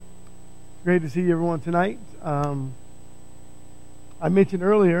Great to see everyone tonight. I mentioned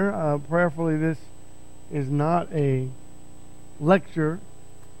earlier, prayerfully, this is not a lecture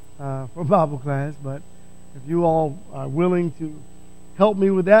for Bible class, but if you all are willing to help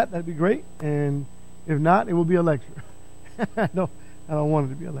me with that, that'd be great. And if not, it will be a lecture. I don't want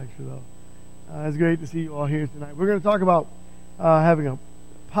it to be a lecture, though. It's great to see you all here tonight. We're going to talk about having a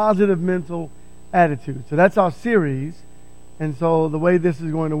positive mental attitude. So that's our series. And so the way this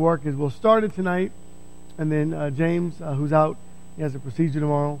is going to work is we'll start it tonight, and then James, who's out, he has a procedure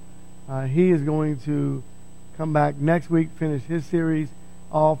tomorrow. He is going to come back next week, finish his series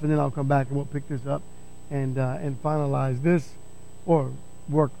off, and then I'll come back and we'll pick this up and finalize this, or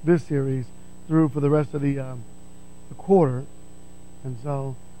work this series through for the rest of the quarter. And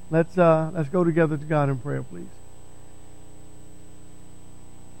so let's go together to God in prayer, please.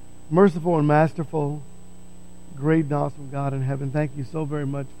 Merciful and masterful, great and awesome God in heaven, thank you so very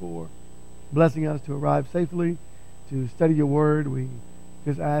much for blessing us to arrive safely, to study your word. We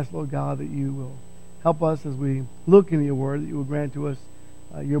just ask, Lord God, that you will help us as we look into your word, that you will grant to us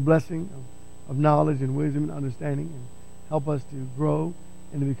your blessing of knowledge and wisdom and understanding, and help us to grow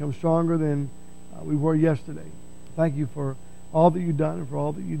and to become stronger than we were yesterday. Thank you for all that you've done and for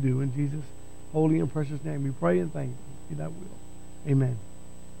all that you do. In Jesus' holy and precious name we pray and thank you. That will. Amen.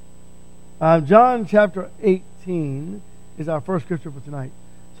 John chapter 18 is our first scripture for tonight.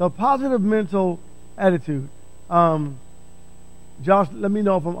 So positive mental attitude. Josh, let me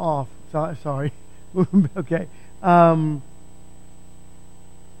know if I'm off. Sorry. Okay.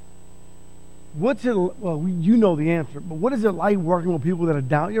 What's it? Well, you know the answer, but what is it like working with people that are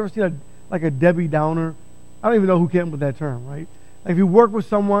down? You ever seen a Debbie Downer? I don't even know who came up with that term, right? Like if you work with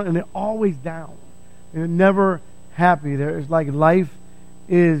someone and they're always down, they're never happy. It's like life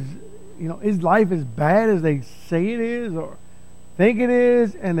is. Is life as bad as they say it is or think it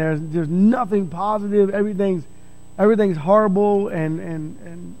is? And there's nothing positive. Everything's horrible.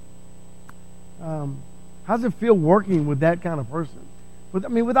 And how does it feel working with that kind of person?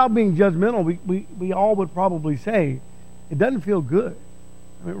 Without being judgmental, we all would probably say it doesn't feel good.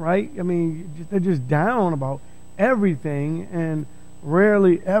 Right? They're just down about everything and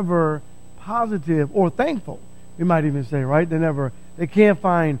rarely ever positive or thankful. We might even say, right? They can't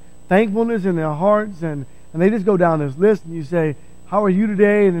find thankfulness in their hearts, and they just go down this list, and you say, how are you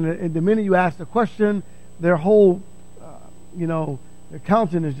today? And the minute you ask the question, their whole, their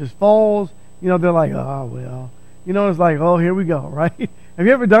countenance just falls. They're like, oh, well. It's like, oh, here we go, right? Have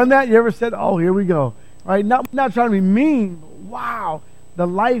you ever done that? You ever said, oh, here we go, right? Not trying to be mean, but wow, the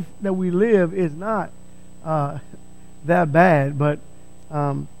life that we live is not that bad, but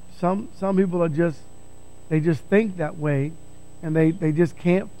some people they just think that way. And they just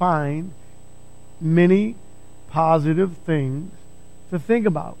can't find many positive things to think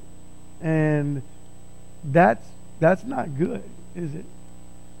about. And that's not good, is it?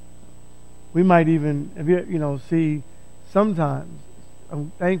 We might even, see sometimes,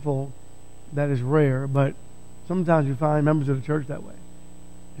 I'm thankful that is rare, but sometimes you find members of the church that way.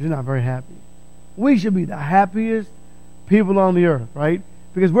 They're not very happy. We should be the happiest people on the earth, right?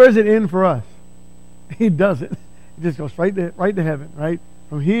 Because where does it end for us? It doesn't. It just goes right to heaven, right?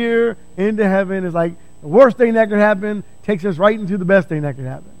 From here into heaven is like the worst thing that could happen takes us right into the best thing that could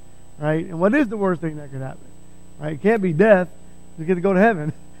happen, right? And what is the worst thing that could happen, right? It can't be death. We get to go to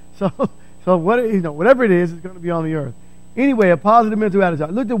heaven. So whatever it is, it's going to be on the earth. Anyway, a positive mental attitude. I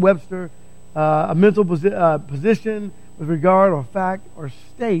looked at Webster, a mental position with regard or fact or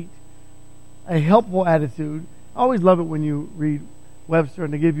state, a helpful attitude. I always love it when you read Webster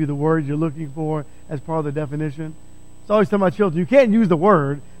and they give you the words you're looking for as part of the definition. So I always tell my children, you can't use the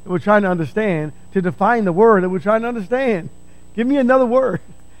word that we're trying to understand to define the word that we're trying to understand. Give me another word.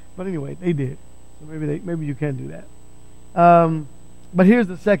 But anyway, they did. So maybe you can do that. But here's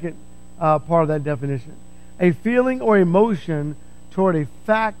the second part of that definition. A feeling or emotion toward a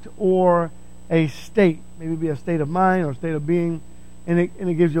fact or a state. Maybe be a state of mind or a state of being. And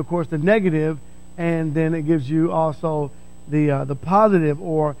it gives you, of course, the negative, and then it gives you also the positive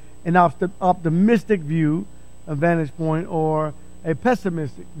or an optimistic view, a vantage point, or a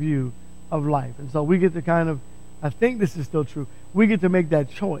pessimistic view of life. And so we get to I think this is still true, we get to make that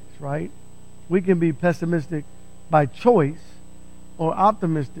choice, right? We can be pessimistic by choice or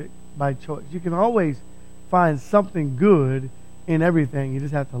optimistic by choice. You can always find something good in everything. You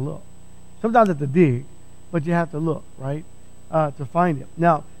just have to look. Sometimes you have to dig, but you have to look, right, to find it.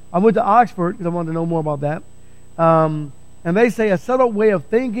 Now, I went to Oxford because I wanted to know more about that. And they say a subtle way of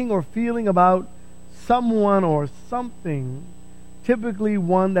thinking or feeling about someone or something, typically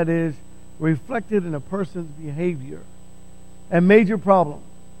one that is reflected in a person's behavior. A major problem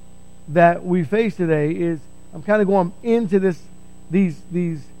that we face today is, I'm kind of going into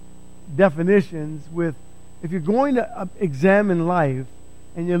these definitions with, if you're going to examine life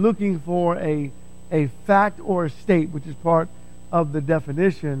and you're looking for a fact or a state, which is part of the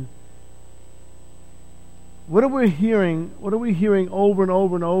definition, what are we hearing over and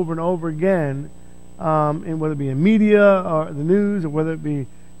over and over and over again, and whether it be in media or the news, or whether it be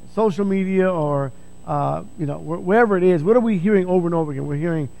social media or wherever it is, what are we hearing over and over again? We're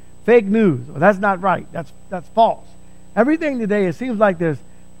hearing fake news. Or that's not right. That's false. Everything today, it seems like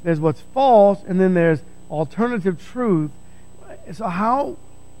there's what's false, and then there's alternative truth. So how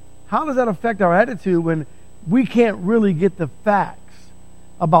does that affect our attitude when we can't really get the facts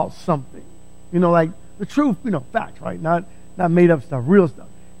about something? Like the truth, facts, right? Not made up stuff, real stuff.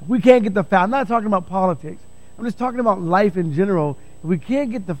 If we can't get the facts, I'm not talking about politics. I'm just talking about life in general. If we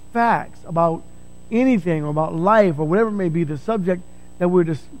can't get the facts about anything or about life or whatever it may be, the subject that we're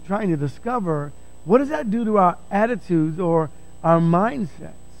just trying to discover, what does that do to our attitudes or our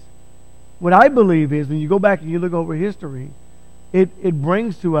mindsets? What I believe is, when you go back and you look over history, it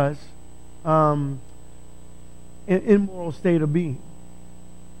brings to us an immoral state of being,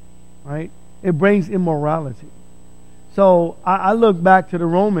 right? It brings immorality. So I look back to the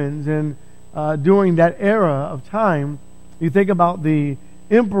Romans, and during that era of time, you think about the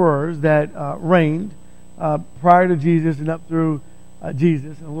emperors that reigned prior to Jesus and up through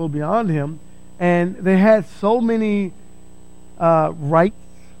Jesus and a little beyond him, and they had so many rights.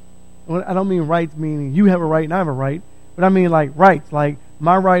 Well, I don't mean rights meaning you have a right and I have a right, but I mean like rights, like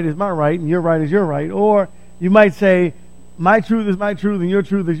my right is my right and your right is your right. Or you might say my truth is my truth and your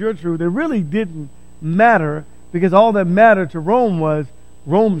truth is your truth. It really didn't matter, because all that mattered to Rome was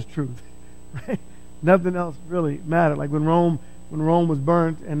Rome's truth. Right? Nothing else really mattered. Like when Rome was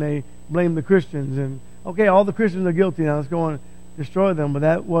burnt and they blamed the Christians, and okay, all the Christians are guilty now, let's go and destroy them. But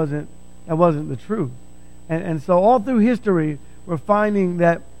that wasn't the truth. And so all through history, we're finding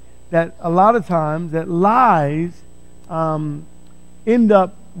that a lot of times that lies end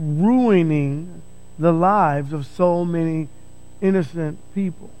up ruining the lives of so many innocent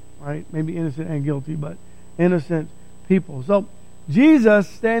people, right? Maybe innocent and guilty, but innocent people. So Jesus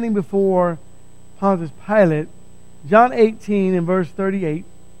standing before Pontius Pilate, John 18 and verse 38,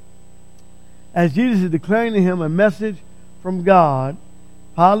 as Jesus is declaring to him a message from God,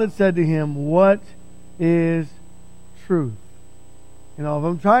 Pilate said to him, "What is truth?" If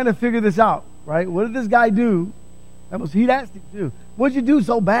I'm trying to figure this out, right? What did this guy do? He'd asked him to do. What did you do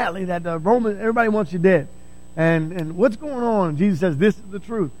so badly that everybody wants you dead? And what's going on? And Jesus says, "This is the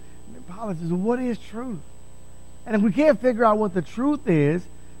truth." And Pilate says, "What is truth?" And if we can't figure out what the truth is,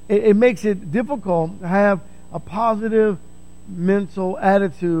 it makes it difficult to have a positive mental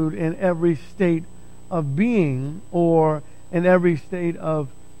attitude in every state of being or in every state of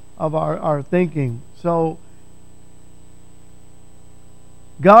our thinking. So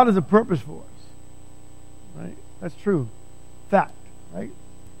God has a purpose for us, right? That's true. Fact, right?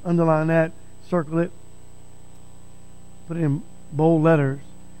 Underline that, circle it, put it in bold letters.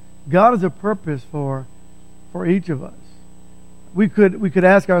 God has a purpose for each of us. We could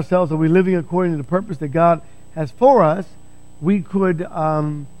ask ourselves, are we living according to the purpose that God has for us? We could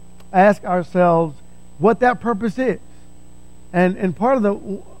ask ourselves what that purpose is. And part of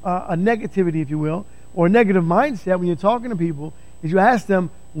a negativity, if you will, or a negative mindset when you're talking to people, is you ask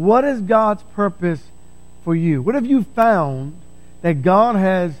them, what is God's purpose for you? What have you found that God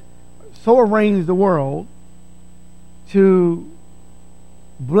has so arranged the world to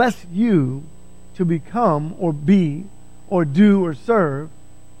bless you to become or be or do or serve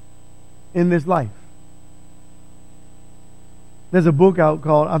in this life? There's a book out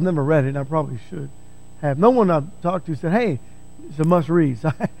called, I've never read it, and I probably should have. No one I've talked to said, hey, it's a must read. So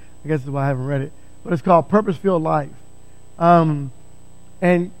I guess that's why I haven't read it. But it's called Purpose-Filled Life. And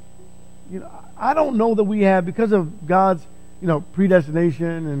I don't know that we have, because of God's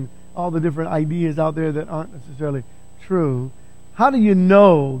predestination and all the different ideas out there that aren't necessarily true. How do you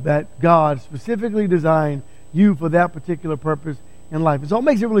know that God specifically designed you for that particular purpose in life? And so it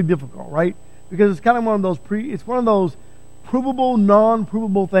makes it really difficult, right? Because it's kind of one of those provable,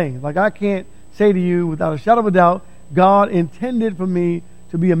 non-provable things. Like I can't say to you without a shadow of a doubt, God intended for me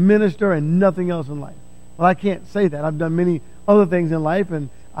to be a minister and nothing else in life. Well, I can't say that. I've done many other things in life, and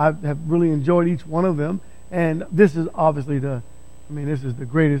I have really enjoyed each one of them. And this is obviously this is the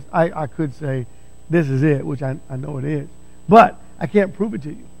greatest. I could say this is it, which I know it is. But I can't prove it to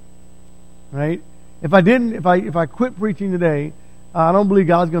you, right? If I quit preaching today, I don't believe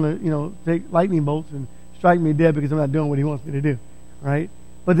God's going to take lightning bolts and strike me dead because I'm not doing what He wants me to do, right?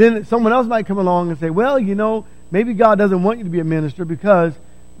 But then someone else might come along and say, well, maybe God doesn't want you to be a minister because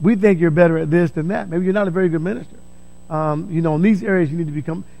we think you're better at this than that. Maybe you're not a very good minister. In these areas you need to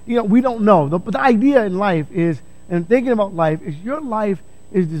become, we don't know. But the idea in life is, and thinking about life, is your life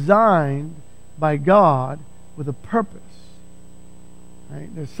is designed by God with a purpose.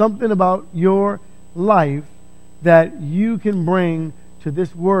 Right? There's something about your life that you can bring to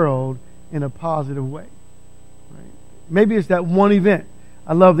this world in a positive way. Right? Maybe it's that one event.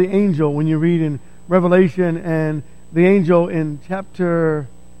 I love the angel when you read in Revelation, and the angel in chapter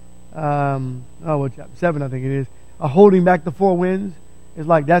 7, I think it is, holding back the four winds. It's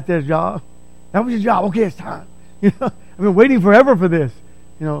like that's their job. That was your job. Okay, it's time. I've been waiting forever for this.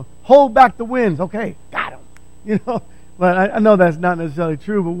 Hold back the winds. Okay, got him. But I know that's not necessarily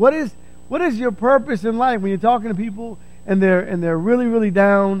true. But what is your purpose in life when you're talking to people and they're really, really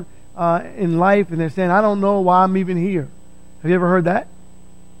down in life and they're saying, I don't know why I'm even here. Have you ever heard that?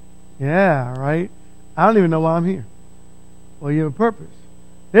 Yeah, right. I don't even know why I'm here. Well, you have a purpose.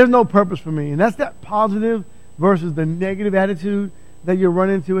 There's no purpose for me. And that's that positive versus the negative attitude that you run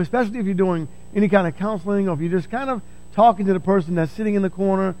into, especially if you're doing any kind of counseling or if you're just kind of talking to the person that's sitting in the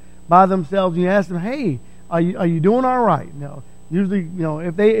corner by themselves and you ask them, hey, are you doing all right? No. Usually,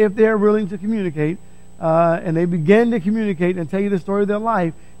 if they're willing to communicate and they begin to communicate and tell you the story of their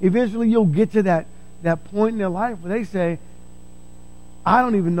life, eventually you'll get to that point in their life where they say, I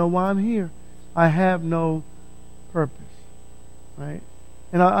don't even know why I'm here. I have no purpose. Right?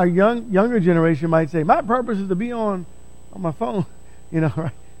 And our younger generation might say, my purpose is to be on my phone.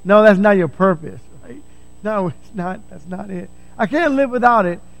 Right? No, that's not your purpose. Right? No, it's not. That's not it. I can't live without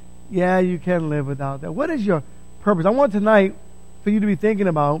it. Yeah, you can live without that. What is your purpose? I want tonight for you to be thinking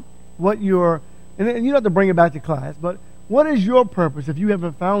about what and you don't have to bring it back to class, but what is your purpose if you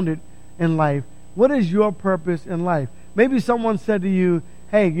haven't found it in life? What is your purpose in life? Maybe someone said to you,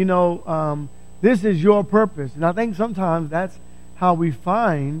 hey, this is your purpose. And I think sometimes that's how we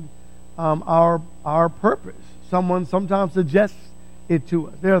find our purpose. Someone sometimes suggests it to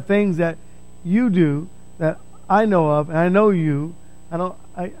us. There are things that you do that I know of, and I know you. And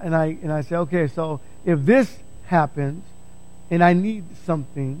I say, okay, so if this happens and I need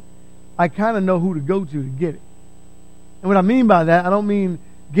something, I kind of know who to go to get it. And what I mean by that, I don't mean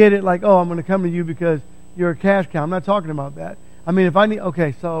get it like, oh, I'm going to come to you because you're a cash cow. I'm not talking about that. I mean, if I need,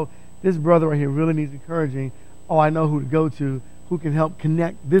 okay, so this brother right here really needs encouraging. Oh, I know who to go to, who can help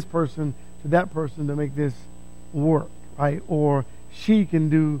connect this person to that person to make this work, right? Or she can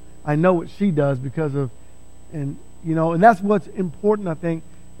do, I know what she does because of, and that's what's important, I think,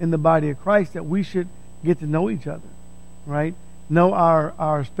 in the body of Christ, that we should get to know each other, right? Know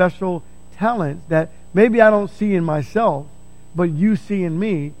our special talents that maybe I don't see in myself, but you see in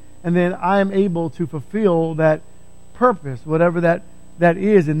me, and then I am able to fulfill that purpose, whatever that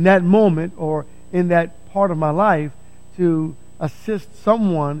is in that moment or in that part of my life, to assist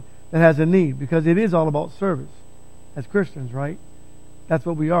someone that has a need, because it is all about service as Christians, right? That's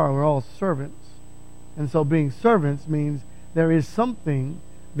what we are. We're all servants. And so being servants means there is something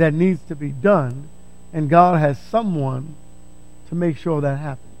that needs to be done, and God has someone to make sure that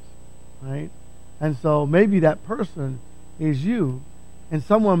happens, right? And so maybe that person is you, and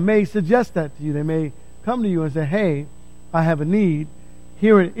someone may suggest that to you. They may come to you and say, hey, I have a need.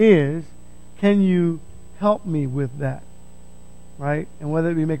 Here it is. Can you help me with that? Right? And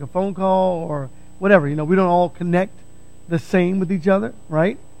whether we make a phone call or whatever, we don't all connect the same with each other,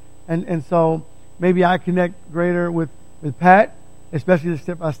 right? And so maybe I connect greater with Pat, especially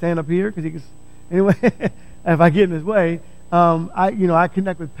if I stand up here, because he can. Anyway, if I get in his way, I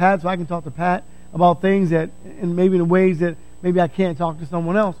connect with Pat, so I can talk to Pat about things that, and maybe in ways that maybe I can't talk to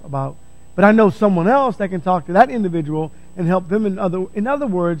someone else about. But I know someone else that can talk to that individual and help them in other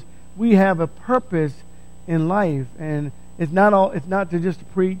words, we have a purpose in life, and it's not to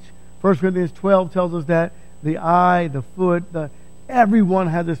just preach. 1 Corinthians 12 tells us that the eye, the foot, everyone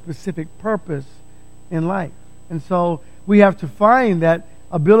has a specific purpose in life. And so we have to find that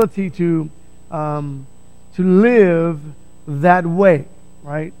ability to live that way,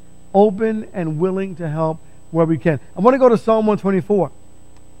 right? Open and willing to help where we can. I want to go to Psalm 124.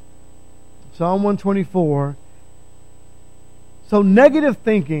 Psalm 124. So negative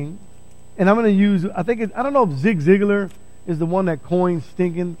thinking, and I'm going to use, I don't know if Zig Ziglar is the one that coined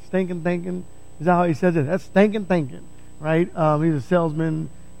stinking thinking. Is that how he says it? That's stinking thinking, right? He's a salesman,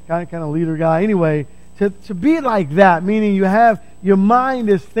 kind of leader guy. Anyway, to be like that, meaning your mind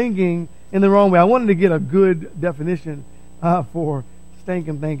is thinking in the wrong way. I wanted to get a good definition for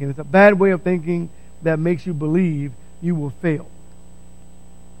stinking thinking. It's a bad way of thinking that makes you believe you will fail.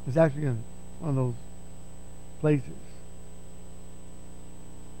 It's actually in one of those places.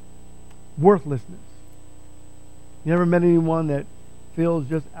 Worthlessness. You ever met anyone that feels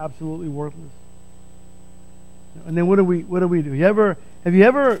just absolutely worthless. And then what do we do? Have you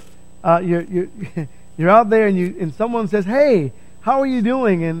ever you're out there and someone says, "Hey, how are you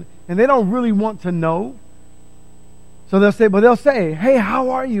doing?" and they don't really want to know. So they'll say, "Hey, how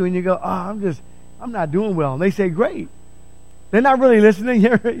are you?" And you go, "Oh, I'm not doing well." And they say, "Great." They're not really listening. You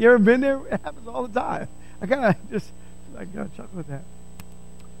ever been there? It happens all the time. I gotta chuckle at that.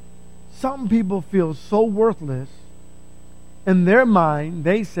 Some people feel so worthless. In their mind,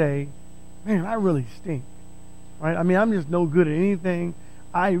 they say, "Man, I really stink." Right? I mean, I'm just no good at anything.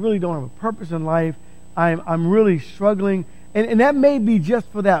 I really don't have a purpose in life. I'm really struggling. And that may be just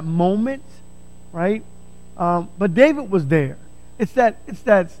for that moment, right? But David was there. It's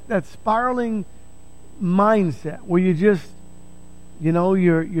that spiraling mindset where you just,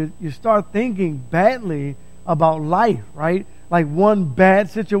 you start thinking badly about life, right? Like one bad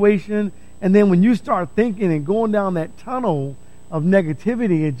situation, and then when you start thinking and going down that tunnel of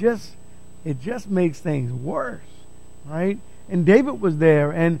negativity, it just makes things worse, right? And David was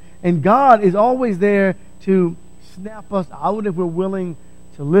there, and God is always there to snap us out if we're willing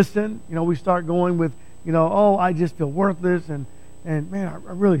to listen. We start going with, "Oh, I just feel worthless, and man,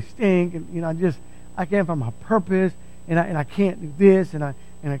 I really stink, and I can't find my purpose, and I can't do this, and I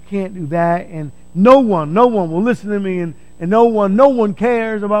can't do that, and no one will listen to me, and no one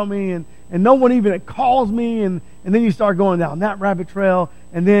cares about me, and no one even calls me, and then you start going down that rabbit trail,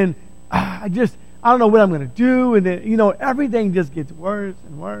 and then I don't know what I'm going to do, and then everything just gets worse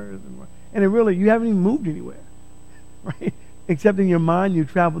and worse and worse, and you haven't even moved anywhere, right? Except in your mind, you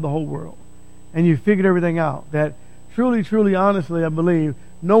traveled the whole world, and you figured everything out. That truly, honestly, I believe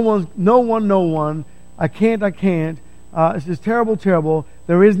no one. I can't. It's just terrible.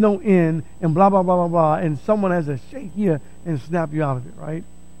 There is no end, and blah, blah, blah, blah, blah. And someone has to shake you and snap you out of it, right?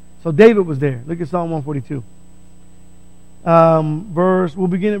 So David was there. Look at Psalm 142. We'll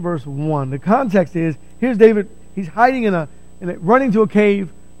begin at verse 1. The context is, here's David. He's hiding running to a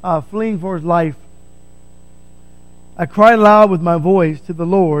cave, fleeing for his life. I cry aloud with my voice to the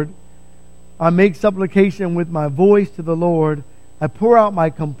Lord. I make supplication with my voice to the Lord. I pour out my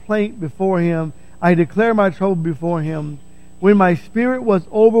complaint before him. I declare my trouble before him. When my spirit was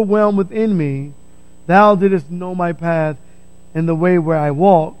overwhelmed within me, thou didst know my path and the way where I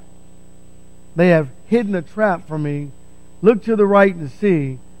walk. They have hidden a trap for me. Look to the right and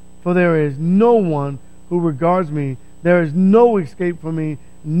see, for there is no one who regards me. There is no escape for me.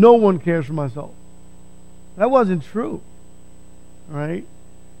 No one cares for my soul. That wasn't true, right?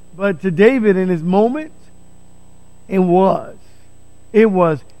 But to David in his moment, it was. It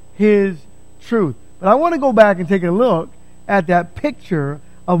was his truth. But I want to go back and take a look at that picture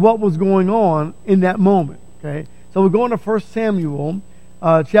of what was going on in that moment. Okay, so we're going to 1 Samuel,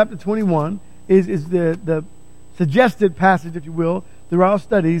 chapter 21, is the suggested passage, if you will, through our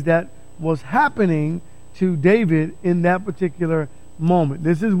studies that was happening to David in that particular moment.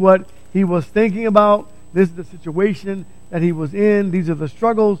 This is what he was thinking about. This is the situation that he was in. These are the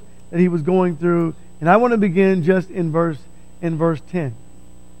struggles that he was going through. And I want to begin just in verse 10.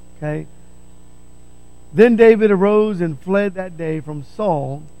 Okay. Then David arose and fled that day from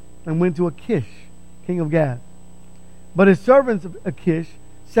Saul and went to Achish, king of Gath. But his servants of Achish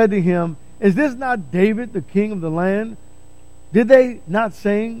said to him, "Is this not David, the king of the land? Did they not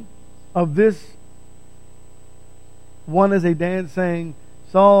sing of this one as they danced, saying,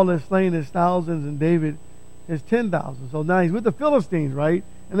 Saul has slain his thousands and David his 10,000. So now he's with the Philistines, right?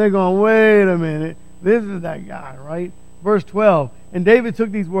 And they're going, wait a minute, this is that guy, right? Verse 12, and David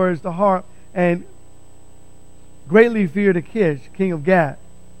took these words to heart and greatly feared Achish, king of Gath.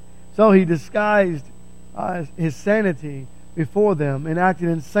 So he disguised his sanity before them and acted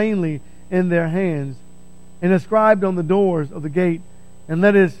insanely in their hands and inscribed on the doors of the gate and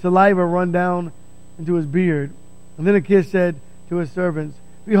let his saliva run down into his beard. And then Achish said to his servants,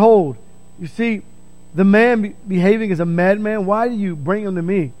 Behold, you see the man behaving as a madman. Why do you bring him to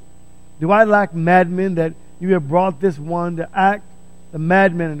me? Do I lack madmen that you have brought this one to act the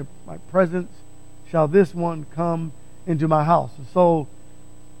madman in my presence? Shall this one come into my house? And so,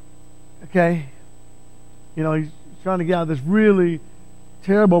 okay, he's trying to get out of this really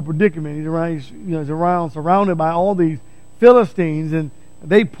terrible predicament. He's around surrounded by all these Philistines, and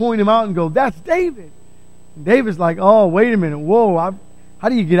they point him out and go, "That's David." And David's like, "Oh, wait a minute, whoa! How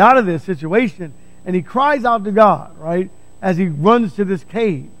do you get out of this situation?" And he cries out to God, right, as he runs to this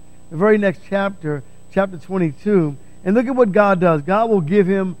cave. The very next chapter, chapter 22, and look at what God does. God will give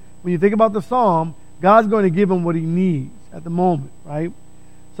him, when you think about the psalm, God's going to give him what he needs at the moment, right?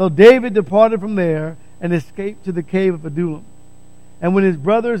 So David departed from there and escaped to the cave of Adullam. And when his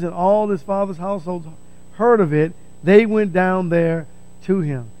brothers and all his father's household heard of it, they went down there to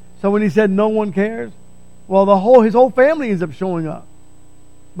him. So when he said no one cares, well, his whole family ends up showing up.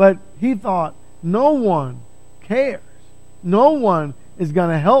 But he thought, no one cares. No one is going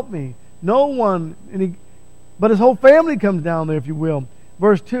to help me. No one. But his whole family comes down there, if you will.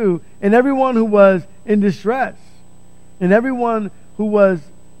 Verse 2, and everyone who was in distress, and everyone who was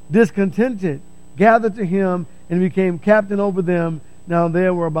discontented, gathered to him and became captain over them. Now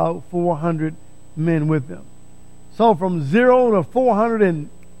there were about 400 men with them. So from 0 to 400 and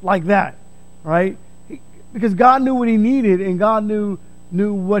like that, right? Because God knew what he needed, and God knew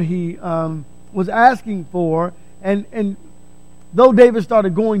what he was asking for. And though David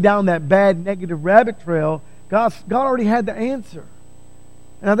started going down that bad, negative rabbit trail, God already had the answer.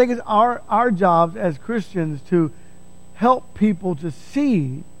 And I think it's our jobs as Christians to help people to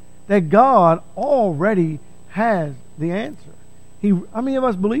see that God already has the answer. How many of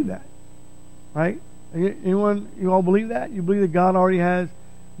us believe that? Right? Anyone, you all believe that? You believe that God already has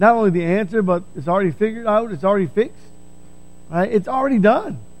not only the answer, but it's already figured out, it's already fixed. Right? It's already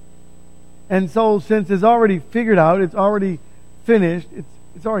done. And so since it's already figured out, it's already finished,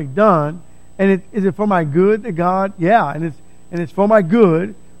 it's already done, and is it for my good that God? Yeah, and it's for my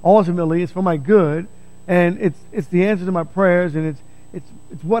good. Ultimately, it's for my good, and it's the answer to my prayers, and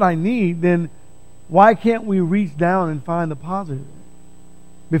it's what I need. Then why can't we reach down and find the positive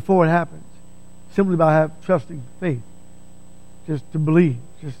before it happens? Simply by trusting faith, just to believe,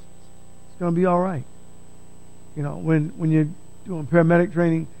 it's going to be all right. You know, when you're doing paramedic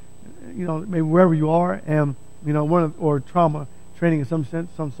training, you know, maybe wherever you are, and you know, or trauma training in some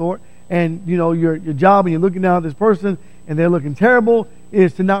sense, some sort, and you know, your job, and you're looking down at this person, and they're looking terrible,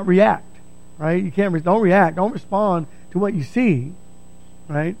 is to not react. Right? You don't react. Don't respond to what you see.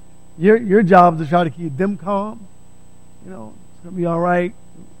 Right? Your job is to try to keep them calm. You know, it's going to be all right.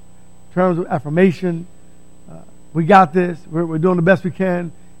 In terms of affirmation, we got this. We're doing the best we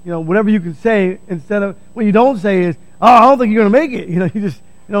can. You know, whatever you can say, instead of what you don't say is, "Oh, I don't think you're going to make it." You know, you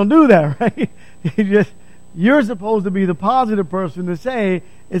don't do that, right? You're supposed to be the positive person to say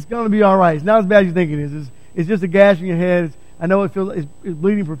it's going to be all right. It's not as bad as you think it is. It's just a gash in your head. I know it's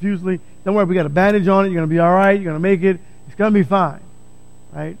bleeding profusely. Don't worry, we got a bandage on it. You're going to be all right. You're going to make it. It's going to be fine,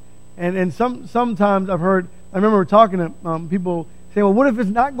 right? And sometimes I remember talking to people say, well, what if it's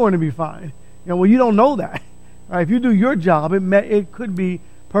not going to be fine? You know, well, you don't know that, right? If you do your job, it could be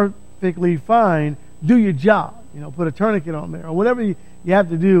perfectly fine. Do your job. You know, put a tourniquet on there or whatever you have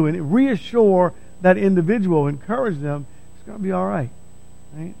to do, and reassure that individual, encourage them. It's going to be all right,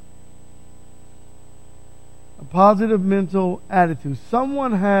 right? A positive mental attitude.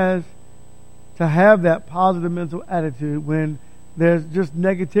 Someone has to have that positive mental attitude when there's just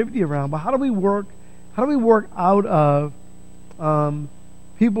negativity around. But how do we work out of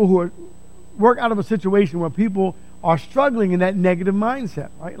work out of a situation where people are struggling in that negative mindset,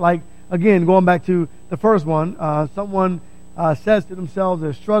 right? Like, again, going back to the first one, someone says to themselves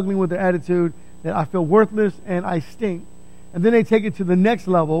they're struggling with their attitude that I feel worthless and I stink. And then they take it to the next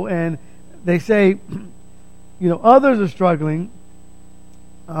level and they say, you know, others are struggling,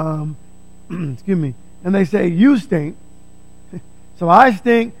 excuse me, and they say, you stink. So I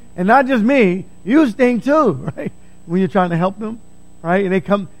stink, and not just me, you stink too, right? When you're trying to help them, right? And they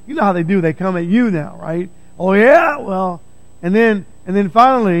come, you know how they do, they come at you now, right? Oh yeah, well, and then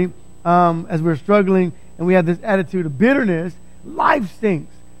finally, as we're struggling and we have this attitude of bitterness, life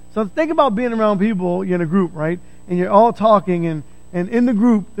stinks. So think about being around people, you're in a group, right? And you're all talking, and in the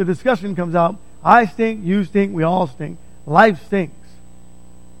group, the discussion comes out, I stink, you stink, we all stink. Life stinks.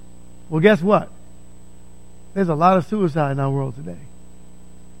 Well, guess what? There's a lot of suicide in our world today,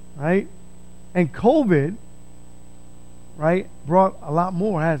 right? And COVID, right, brought a lot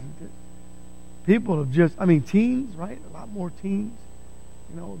more, hasn't it? People have teens, right? A lot more teens.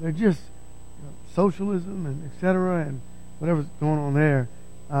 You know, they're just socialism and et cetera and whatever's going on there.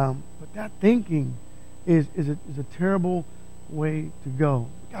 But that thinking is a terrible way to go.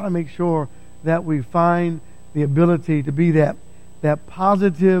 We've got to make sure that we find the ability to be that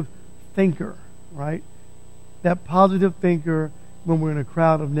positive thinker, right? That positive thinker when we're in a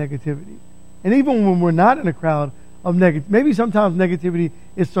crowd of negativity. And even when we're not in a crowd of negativity, maybe sometimes negativity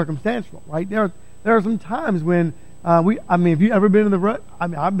is circumstantial, right? There are some times when have you ever been in the rut?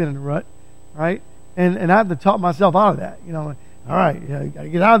 I've been in the rut, right? And I have to talk myself out of that. You know, all right, you got to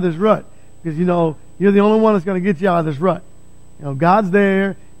get out of this rut because, you know, you're the only one that's going to get you out of this rut. You know, God's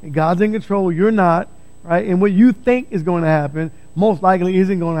there and God's in control. You're not, right? And what you think is going to happen most likely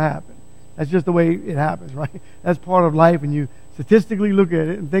isn't going to happen. That's just the way it happens, right? That's part of life, and you statistically look at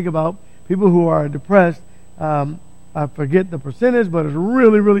it and think about people who are depressed. I forget the percentage, but it's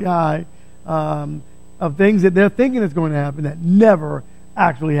really, really high. of things that they're thinking is going to happen that never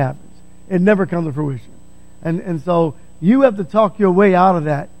actually happens. It never comes to fruition. And so you have to talk your way out of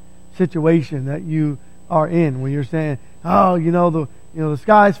that situation that you are in when you're saying, oh, the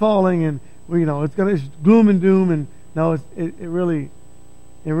sky's falling and it's gloom and doom, and no, it really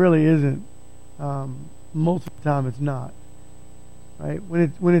isn't. Most of the time, it's not. Right?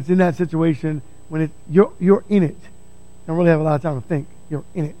 When it's in that situation, when you're in it, you don't really have a lot of time to think. You're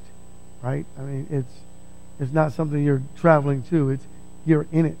in it, right? I mean, it's not something you're traveling to. You're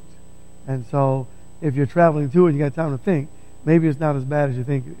in it, and so if you're traveling to it, and you got time to think. Maybe it's not as bad as you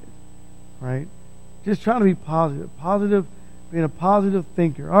think it is, right? Just trying to be positive, being a positive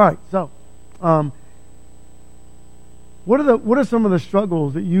thinker. All right, so what are some of the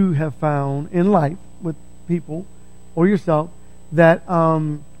struggles that you have found in life with people or yourself that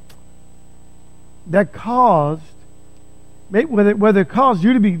caused, whether it caused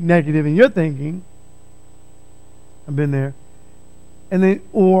you to be negative in your thinking? I've been there, and then,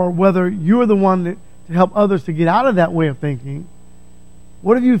 or whether you're the one that to help others to get out of that way of thinking.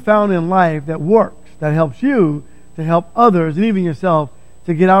 What have you found in life that works, that helps you to help others and even yourself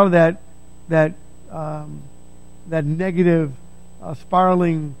to get out of that negative,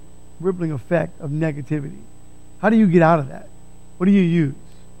 spiraling, rippling effect of negativity? How do you get out of that? What do you use?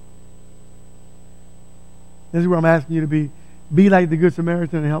 This is where I'm asking you to be like the Good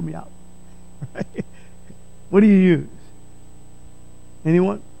Samaritan and help me out. Right? What do you use?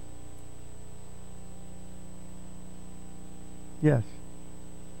 Anyone? Yes.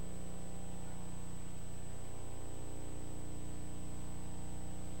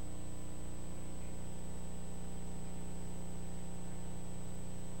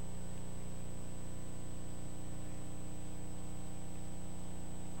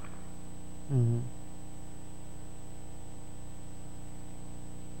 Mm-hmm.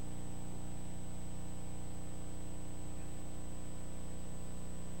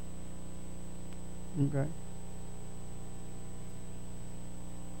 Okay.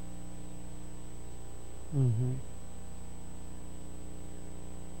 Mm-hmm.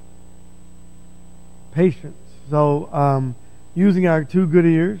 Patience. So, using our two good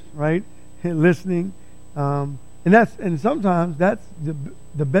ears, right? Listening, and sometimes that's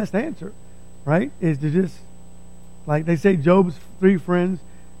the best answer, right? Is to just, like they say, Job's 3 friends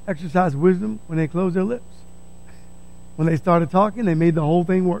exercised wisdom when they closed their lips. When they started talking, they made the whole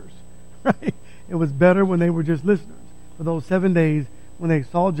thing worse, right? It was better when they were just listeners. For those 7 days, when they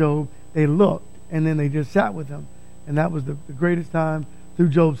saw Job, they looked, and then they just sat with him. And that was the greatest time through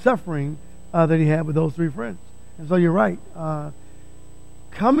Job's suffering that he had with those 3 friends. And so you're right.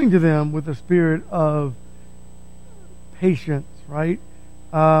 Coming to them with a spirit of patience, right?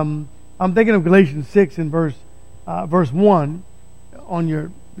 I'm thinking of Galatians 6 and verse 1 on your,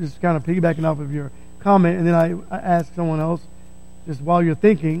 just kind of piggybacking off of your comment. And then I ask someone else, just while you're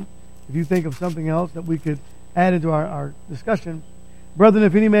thinking, if you think of something else that we could add into our discussion. Brethren,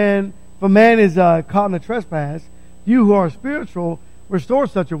 if a man is caught in a trespass, you who are spiritual, restore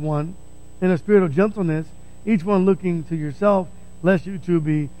such a one in a spirit of gentleness, each one looking to yourself, lest you too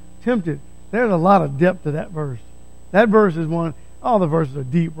be tempted. There's a lot of depth to that verse. That verse is one, all the verses are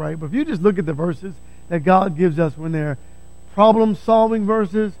deep, right? But if you just look at the verses that God gives us when they're problem-solving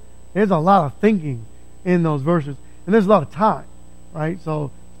verses, there's a lot of thinking in those verses. And there's a lot of time, right?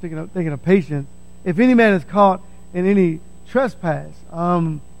 So thinking of patience. If any man is caught in any trespass,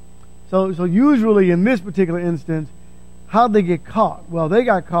 so usually in this particular instance, how'd they get caught? Well, they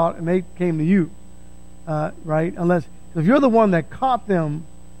got caught and they came to you, right? If you're the one that caught them,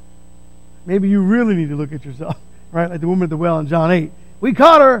 maybe you really need to look at yourself, right? Like the woman at the well in John 8. We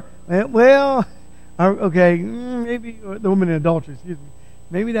caught her. Well, okay, maybe the woman in adultery, excuse me.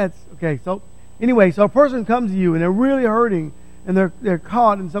 Maybe that's, okay. So anyway, so a person comes to you and they're really hurting and they're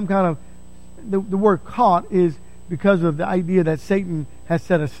caught in some kind of, the word caught is because of the idea that Satan has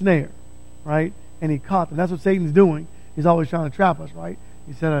set a snare, right? And he caught them. That's what Satan's doing. He's always trying to trap us, right?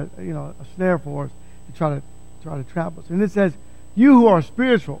 He set a snare for us to try to trap us. And it says, you who are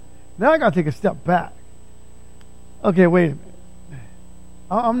spiritual. Now I got to take a step back. Okay, wait a minute.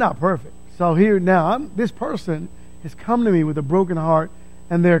 I'm not perfect. So here now, this person has come to me with a broken heart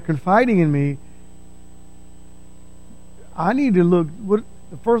and they're confiding in me. I need to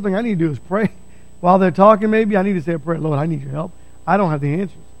the first thing I need to do is pray. While they're talking, maybe I need to say a prayer. Lord, I need your help. I don't have the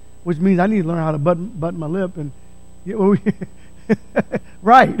answers, which means I need to learn how to button my lip and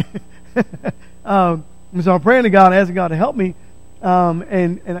right. So I'm praying to God, asking God to help me,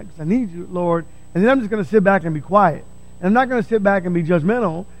 and I need you, Lord. And then I'm just going to sit back and be quiet. And I'm not going to sit back and be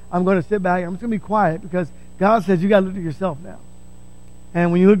judgmental. I'm going to sit back and I'm just going to be quiet because God says you got to look at yourself now.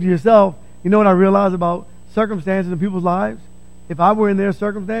 And when you look to yourself, You know what I realize about circumstances in people's lives? If I were in their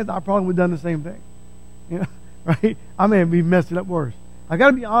circumstance, I probably would have done the same thing. You know, right? I may be messing up worse. I got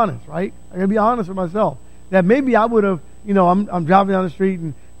to be honest, right? I got to be honest with myself. That maybe I would have, I'm driving down the street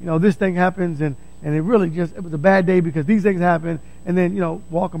and, this thing happens and it really it was a bad day because these things happen, and then,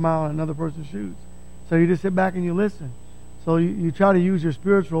 walk a mile in another person's shoes. So you just sit back and you listen. So you try to use your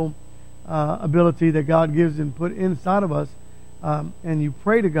spiritual ability that God gives and put inside of us, and you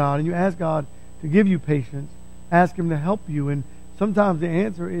pray to God and you ask God to give you patience, ask Him to help you. And sometimes the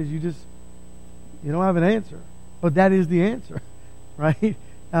answer is you don't have an answer, but that is the answer, right?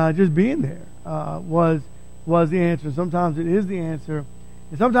 Just being there was the answer. Sometimes it is the answer,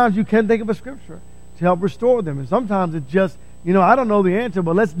 and sometimes you can think of a scripture to help restore them. And sometimes it's just, I don't know the answer,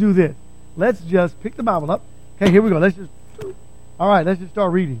 but let's do this. Let's just pick the Bible up. Okay, here we go. Let's just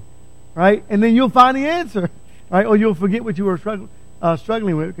start reading, right? And then you'll find the answer, right? Or you'll forget what you were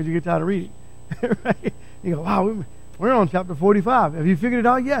struggling with because you get tired of reading, right? You go, wow, we're on chapter 45. Have you figured it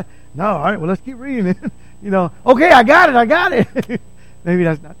out yet? No. All right, well, let's keep reading it. Okay, I got it. Maybe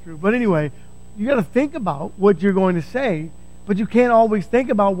that's not true. But anyway, you got to think about what you're going to say, but you can't always think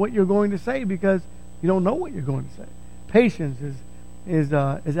about what you're going to say because you don't know what you're going to say. Patience is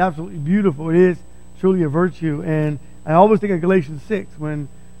absolutely beautiful. It is truly a virtue. And I always think of Galatians 6 when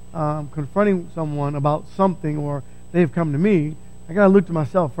confronting someone about something or they've come to me. I got to look to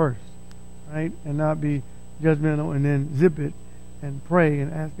myself first, right? And not be judgmental and then zip it and pray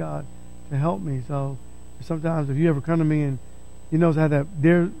and ask God to help me. So sometimes if you ever come to me and you notice I have that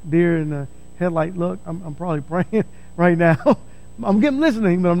deer in the headlight look, I'm probably praying right now. I'm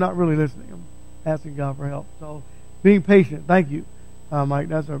listening, but I'm not really listening. I'm asking God for help. So being patient. Thank you, Mike.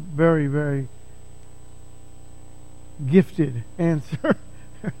 That's a very, very gifted answer.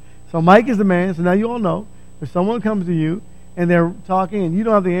 So Mike is the man. So now you all know if someone comes to you and they're talking and you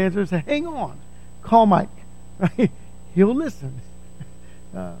don't have the answer, say, hang on. Call Mike. Right? He'll listen.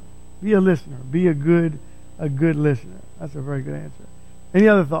 Be a listener. Be a good listener. That's a very good answer. Any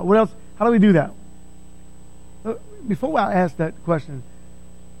other thought? What else? How do we do that? Before I ask that question,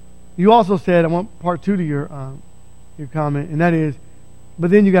 you also said, I want part 2 to your comment, and that is,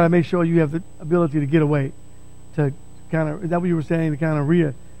 but then you got to make sure you have the ability to get away, to kind of, is that what you were saying, to kind of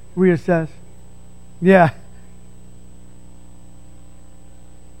reassess? Yeah.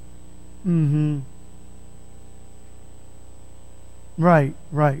 Mm-hmm. Right.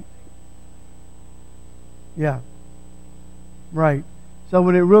 Yeah. Right. So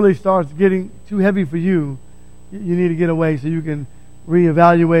when it really starts getting too heavy for you, you need to get away so you can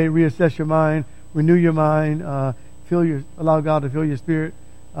reevaluate, reassess your mind, renew your mind, allow God to fill your spirit,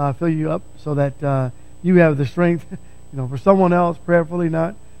 fill you up so that you have the strength, for someone else, prayerfully,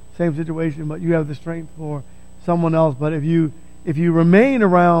 not same situation, but you have the strength for someone else. But if you remain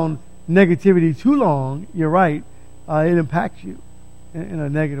around negativity too long, you're right, it impacts you in a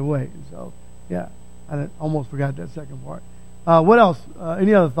negative way. And so, yeah, I almost forgot that second part. What else?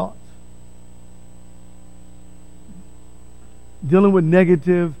 Any other thoughts? Dealing with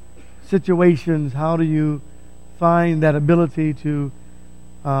negative situations, how do you find that ability to,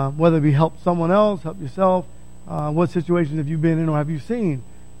 whether it be help someone else, help yourself? What situations have you been in or have you seen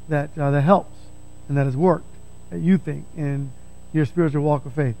that helps and that has worked, that you think, in your spiritual walk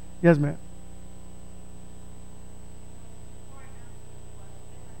of faith? Yes, ma'am.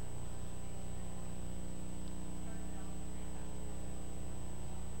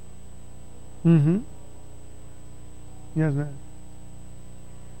 Mm-hmm. Yes, ma'am.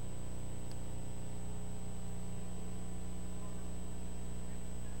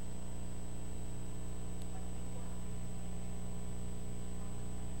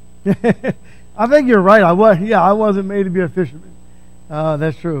 I think you're right. I wasn't made to be a fisherman.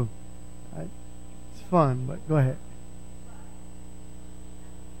 That's true. It's fun, but go ahead.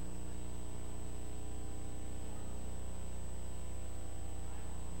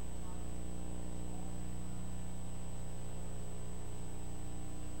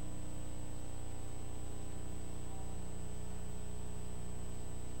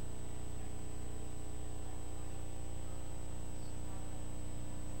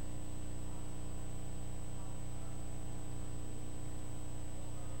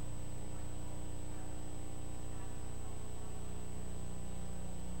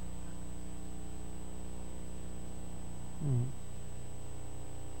 Mm-hmm.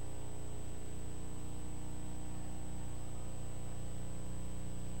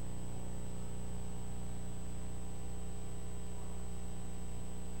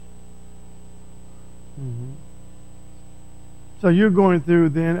 Mm-hmm. So you're going through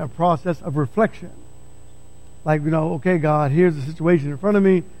then a process of reflection. Like, okay, God, here's the situation in front of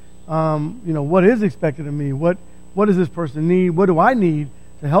me. what is expected of me? What does this person need? What do I need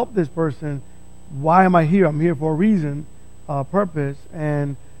to help this person? Why am I here? I'm here for a reason, purpose,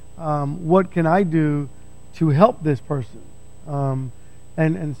 and what can I do to help this person?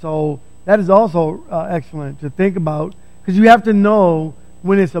 And so that is also excellent to think about, because you have to know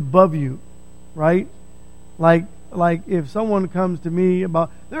when it's above you, right? Like if someone comes to me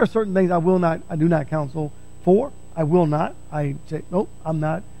about, there are certain things I do not counsel for. I will not. I say, nope, I'm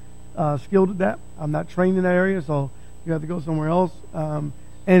not skilled at that. I'm not trained in that area, so you have to go somewhere else.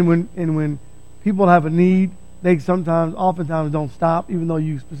 And when people have a need, they oftentimes don't stop, even though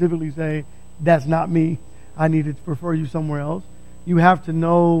you specifically say, that's not me. I need to refer you somewhere else. You have to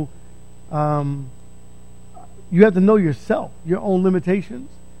know yourself, your own limitations,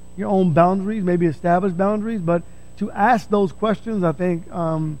 your own boundaries, maybe established boundaries, but to ask those questions, I think,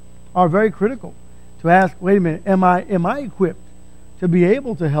 are very critical. To ask, wait a minute, am I equipped to be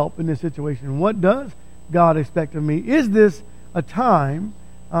able to help in this situation? What does God expect of me? Is this a time?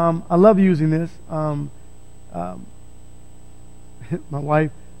 I love using this. My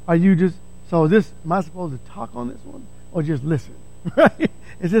wife, am I supposed to talk on this one or just listen? Right?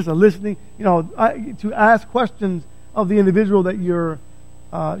 Is this a listening? To ask questions of the individual that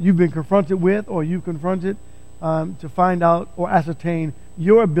you've been confronted with, or you confronted, to find out or ascertain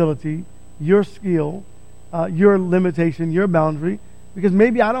your ability, your skill, your limitation, your boundary, because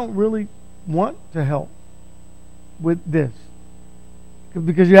maybe I don't really want to help with this,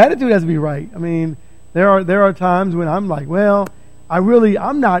 because your attitude has to be right. I mean, there are times when I'm like, well,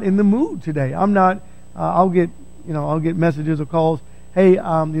 I'm not in the mood today. I'm not. I'll get messages or calls. Hey,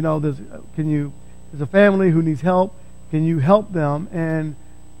 there's a family who needs help. Can you help them? And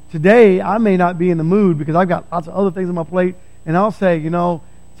today I may not be in the mood because I've got lots of other things on my plate. And I'll say,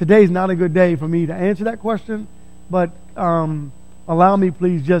 today's not a good day for me to answer that question, but allow me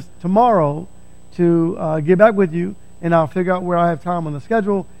please just tomorrow to get back with you, and I'll figure out where I have time on the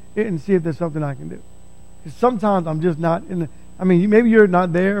schedule and see if there's something I can do. Because sometimes I'm just not in the... maybe you're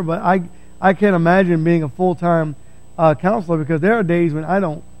not there, but I can't imagine being a full-time counselor, because there are days when I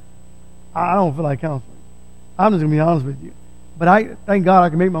don't feel like counseling. I'm just going to be honest with you. But I thank God I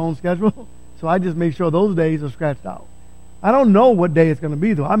can make my own schedule, so I just make sure those days are scratched out. I don't know what day it's going to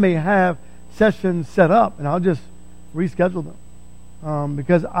be, though. I may have sessions set up, and I'll just reschedule them,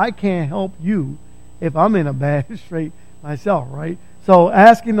 because I can't help you if I'm in a bad strait myself, right? So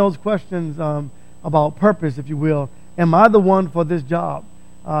asking those questions about purpose, if you will. Am I the one for this job?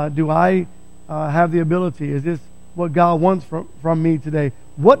 Do I have the ability? Is this what God wants from me today?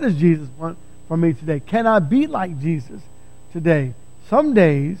 What does Jesus want from me today? Can I be like Jesus today? Some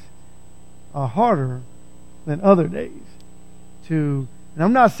days are harder than other days. And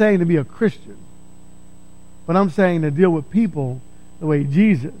I'm not saying to be a Christian, but I'm saying to deal with people the way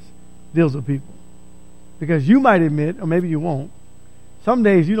Jesus deals with people. Because you might admit, or maybe you won't, some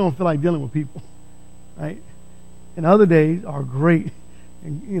days you don't feel like dealing with people, right? And other days are great.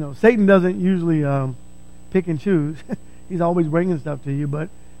 And, Satan doesn't usually pick and choose. He's always bringing stuff to you, but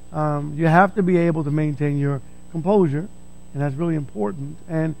you have to be able to maintain your composure, and that's really important.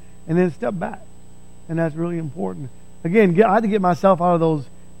 And then step back, and that's really important. Again, I have to get myself out of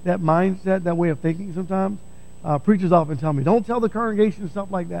that mindset, that way of thinking sometimes. Preachers often tell me, don't tell the congregation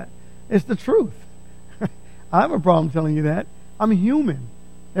stuff like that. It's the truth. I have a problem telling you that. I'm human.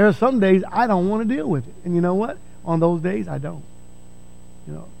 There are some days I don't want to deal with it. And you know what? On those days, I don't.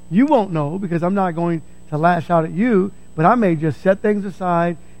 You won't know, because I'm not going to lash out at you, but I may just set things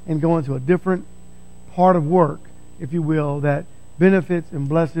aside and go into a different part of work, if you will, that benefits and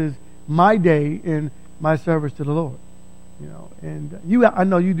blesses my day in my service to the Lord. And I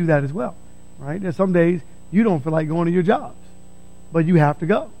know you do that as well, right? There's some days you don't feel like going to your jobs, but you have to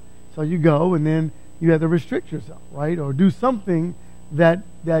go. So you go, and then you have to restrict yourself, right? Or do something that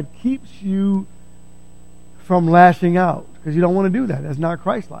keeps you from lashing out, because you don't want to do that. That's not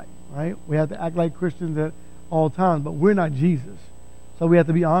Christ-like, right? We have to act like Christians at all times, but we're not Jesus. So we have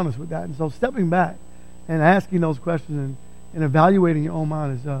to be honest with that. And so stepping back and asking those questions and evaluating your own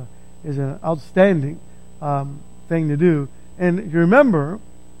mind is an outstanding thing to do. And if you remember,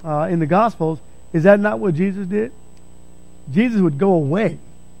 in the Gospels, is that not what Jesus did? Jesus would go away,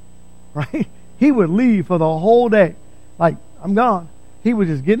 right? He would leave for the whole day. Like, I'm gone. He would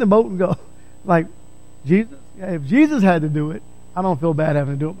just get in the boat and go. Like, Jesus, if Jesus had to do it, I don't feel bad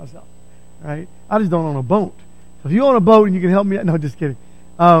having to do it myself, right? I just don't own a boat. So if you own a boat and you can help me out, no, just kidding.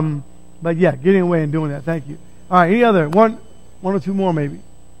 But yeah, getting away and doing that. Thank you. All right, any other? One or two more maybe.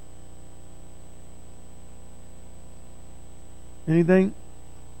 Anything?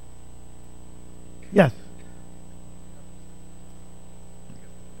 Yes.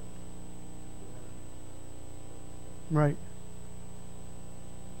 Right.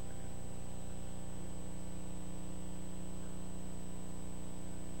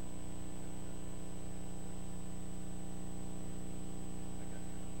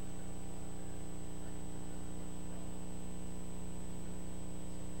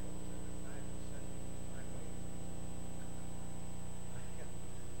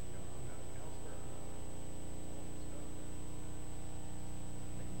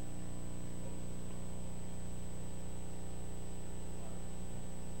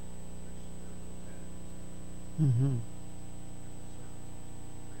 Mm-hmm.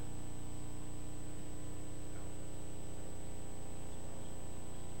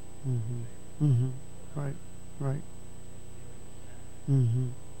 Mm-hmm. Mm-hmm. Right. Right. Mm-hmm.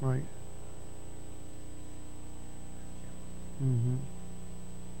 Right. Mm-hmm.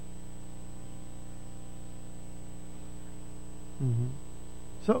 Mm-hmm.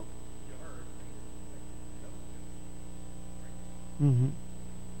 So. Mm-hmm.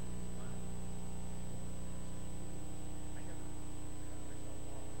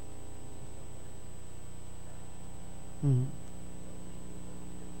 Mm-hmm.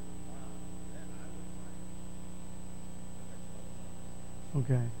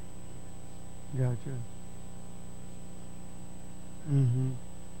 Okay. Gotcha. Mm-hmm.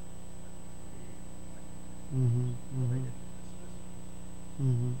 Mm-hmm. Mm-hmm.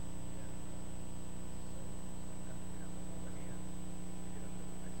 Mm-hmm.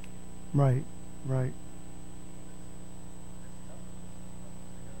 Right. Right.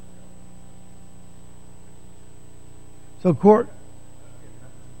 So court.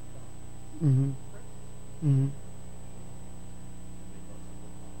 Mm-hmm. Mm-hmm.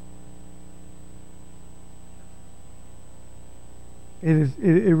 It is.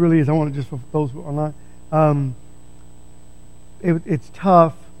 It really is. I want to just for those who are online. Um, it's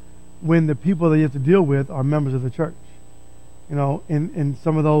tough when the people that you have to deal with are members of the church. You know, in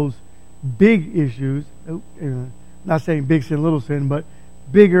some of those big issues, not saying big sin, little sin, but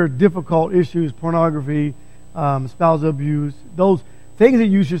bigger, difficult issues, pornography, spousal abuse, those things that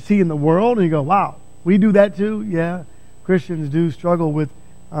you should see in the world, and you go, wow, we do that too? Yeah, Christians do struggle with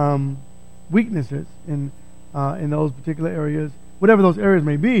weaknesses in those particular areas, whatever those areas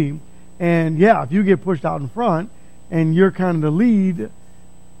may be. And yeah, if you get pushed out in front and you're kind of the lead,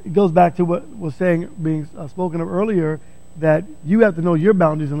 it goes back to what was being spoken of earlier, that you have to know your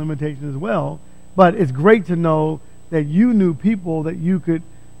boundaries and limitations as well. But it's great to know that you knew people that you could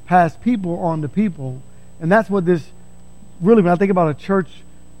pass people on to people. And that's what this, really, when I think about a church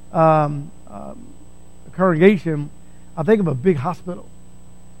congregation, I think of a big hospital.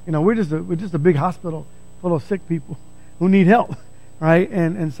 You know, we're just a big hospital full of sick people who need help, right?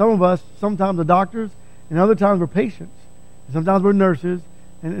 And some of us, sometimes are doctors, and other times we're patients. And sometimes we're nurses,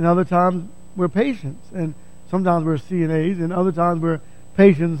 and other times we're patients. And sometimes we're CNAs, and other times we're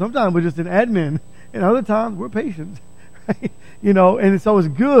patients. Sometimes we're just an admin, and other times we're patients, right? You know, and so it's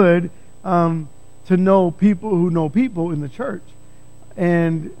good to know people who know people in the church,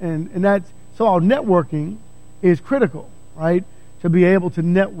 and that's so our networking is critical, right? To be able to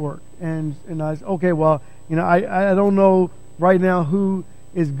network, and I say, okay, well, you know, I don't know right now who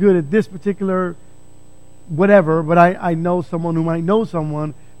is good at this particular whatever, but I know someone who might know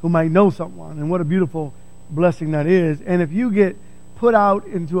someone who might know someone, and what a beautiful blessing that is. And if you get put out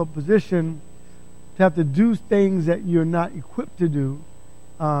into a position to have to do things that you're not equipped to do,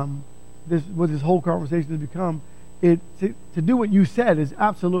 this what this whole conversation has become, to do what you said is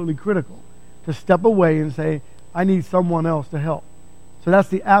absolutely critical. To step away and say, I need someone else to help. So that's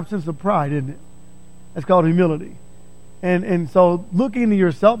the absence of pride, isn't it? That's called humility. And so looking to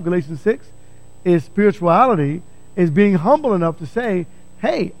yourself, Galatians 6, is spirituality, is being humble enough to say,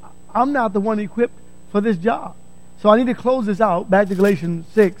 hey, I'm not the one equipped for this job. So I need to close this out, back to Galatians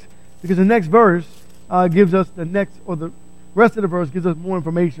 6, because the next verse gives us the rest of the verse gives us more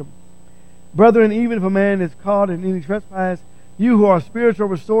information. Brethren, even if a man is caught in any trespass, you who are spiritual,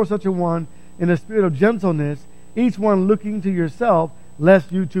 restore such a one in a spirit of gentleness, each one looking to yourself,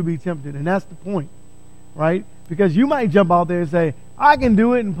 lest you too be tempted. And that's the point, right? Because you might jump out there and say, I can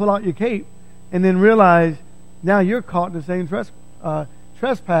do it, and pull out your cape, and then realize now you're caught in the same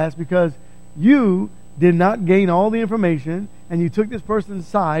trespass because you did not gain all the information, and you took this person's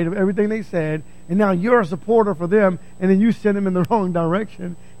side of everything they said, and now you're a supporter for them, and then you send them in the wrong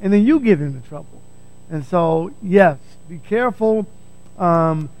direction, and then you get into trouble. And so, yes, be careful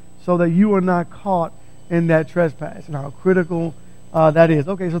so that you are not caught in that trespass, and how critical that is.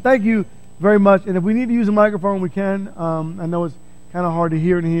 Okay, so thank you very much. And if we need to use a microphone, we can. I know it's kind of hard to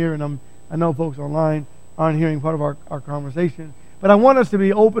hear in here, and I know folks online aren't hearing part of our conversation. But I want us to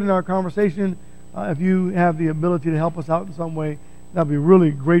be open in our conversation If you have the ability to help us out in some way, that would be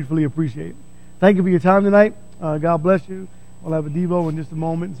really gratefully appreciated. Thank you for your time tonight. God bless you. We'll have a Devo in just a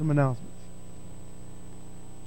moment and some announcements.